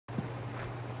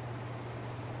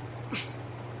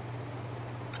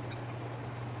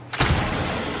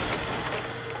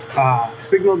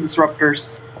Signal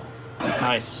disruptors.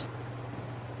 Nice.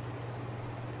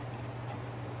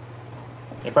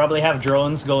 They probably have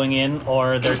drones going in,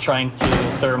 or they're trying to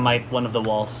thermite one of the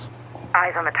walls.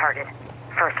 Eyes on the target.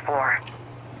 First floor.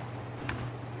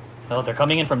 Oh, they're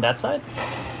coming in from that side?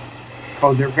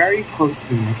 Oh, they're very close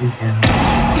to me. I can hear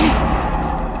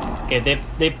them. Okay,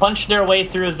 they punched their way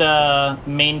through the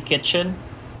main kitchen.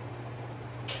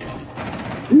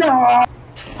 No!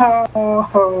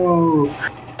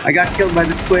 Oh, I got killed by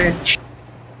the Twitch.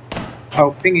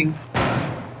 Oh, pinging.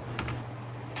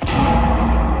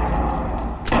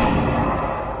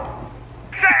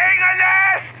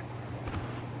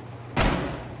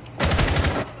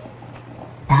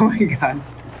 Oh my god.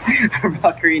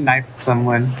 Valkyrie knifed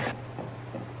someone.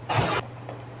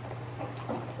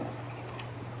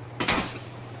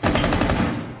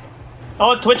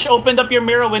 Oh, Twitch opened up your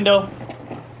mirror window.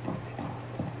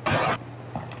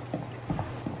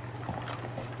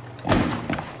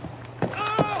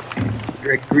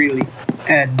 Rick, really?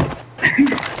 Ed.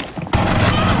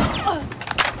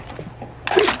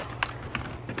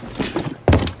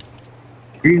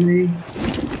 Really?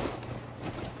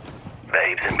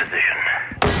 Babes in position.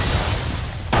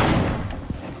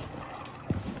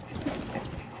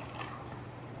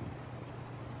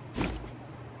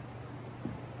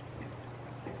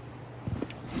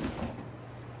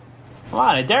 Come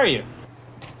on, I dare you.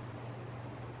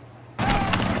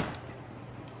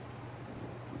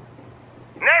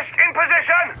 Nest in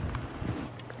position!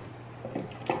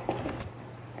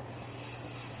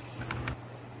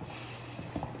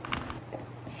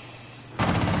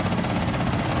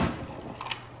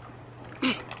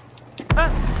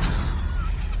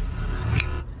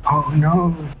 Oh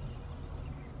no.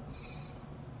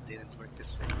 Didn't work the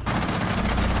same.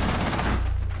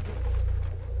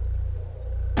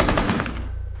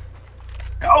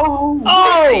 Oh!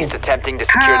 Ceased attempting to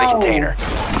secure the container.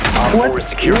 Op 4 is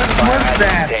securing the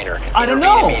biohazard container. I don't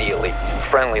know. Intervene immediately.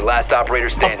 Friendly, last operator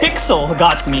A standing. pixel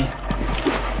got me.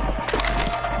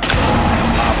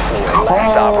 Op 4,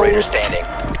 last operator standing.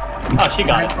 Oh, she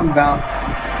got Nice it. one, Val.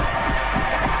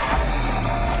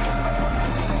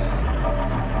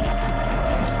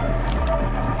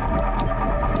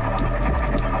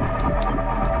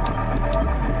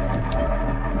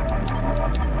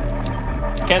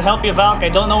 Can't help you, Valk. I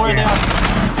don't know where they are.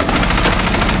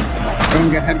 Don't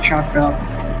get headshot, Val.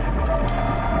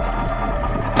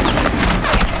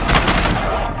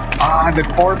 Ah, the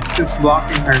corpse is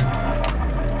blocking her.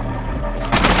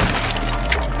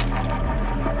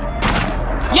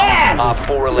 Yes! Op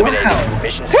 4 eliminated. Wow.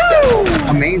 Mission successful.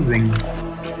 Amazing.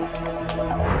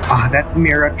 Ah, that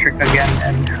mirror trick again,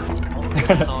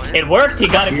 and Saw it. It worked. He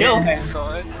got a kill. Yeah.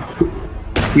 Saw it.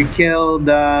 you killed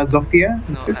Zofia?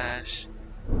 No, Ash.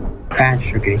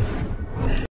 Ash, okay.